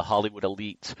among the Hollywood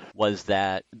elites was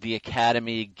that the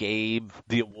Academy gave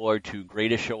the award to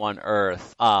Greatest Show on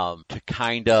Earth to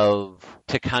kind of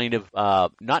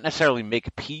not necessarily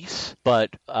make peace,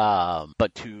 but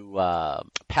to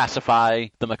pacify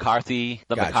the McCarthy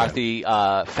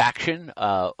faction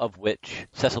of which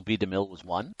Cecil B. DeMille was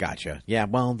one. Gotcha. Yeah,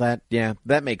 well, that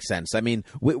makes sense. I mean,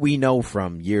 we know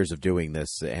from years of doing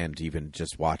this and even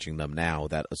just watching them now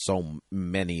that so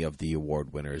many of the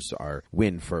award winners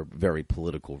win for very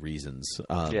political reasons.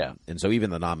 And so even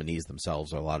the nominees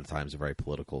themselves are a lot of times very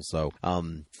political. So,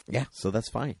 so that's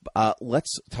fine.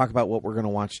 Let's talk about what we're going to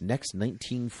watch next,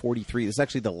 1943. This is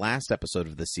actually the last episode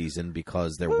of the season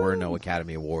because there were no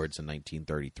Academy Awards in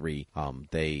 1933.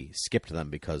 They skipped them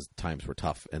because times were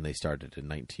tough and they started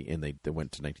in they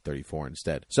went to 1934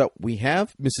 instead. So we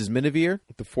have Mrs. Miniver,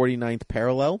 The 49th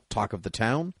Parallel, Talk of the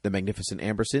Town, The Magnificent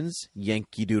Ambersons,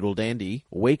 Yankee Doodle Dandy,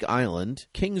 Wake Island,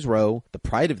 Kings Row, The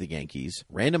Pride of the Yankees,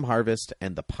 Random Harvest,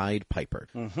 and The Pied Piper.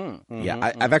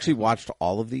 I've actually watched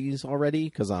all of these already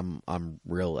because I'm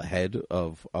real ahead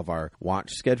of our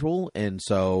watch schedule, and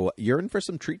so you're in for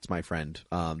some treats, my friend.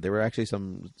 There were actually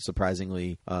some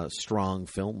surprisingly strong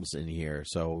films in here,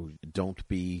 so don't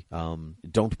be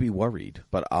worried.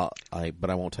 But I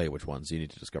won't tell you which ones. You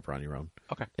need to discover on your own.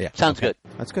 Okay. Yeah. Sounds good.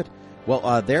 That's good.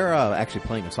 Well, they're actually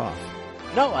playing us off.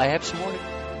 No, I have some more.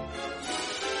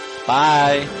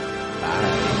 Bye.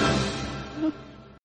 Bye.